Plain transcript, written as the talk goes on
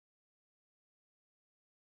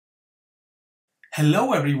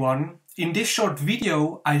Hello everyone! In this short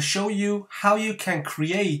video, I show you how you can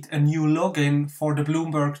create a new login for the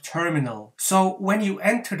Bloomberg Terminal. So when you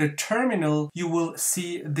enter the terminal, you will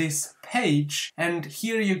see this page, and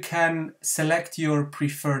here you can select your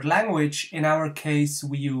preferred language. In our case,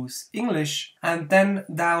 we use English. And then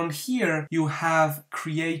down here, you have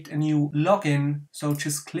create a new login. So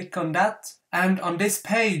just click on that. And on this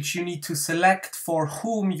page, you need to select for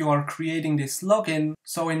whom you are creating this login.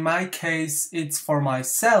 So in my case, it's for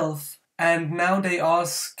myself. And now they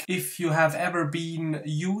ask if you have ever been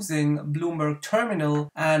using Bloomberg Terminal,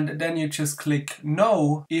 and then you just click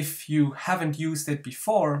no if you haven't used it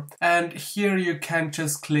before. And here you can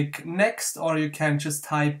just click next, or you can just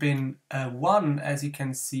type in 1, as you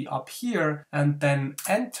can see up here, and then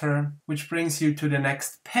enter, which brings you to the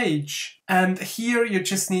next page. And here you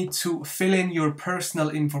just need to fill in your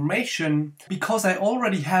personal information. Because I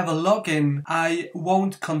already have a login, I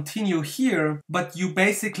won't continue here, but you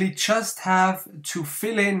basically just have to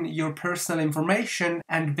fill in your personal information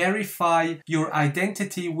and verify your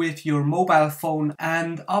identity with your mobile phone.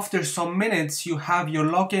 And after some minutes, you have your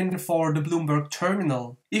login for the Bloomberg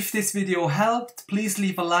Terminal. If this video helped, please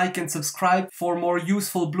leave a like and subscribe for more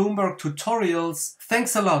useful Bloomberg tutorials.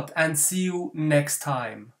 Thanks a lot and see you next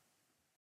time.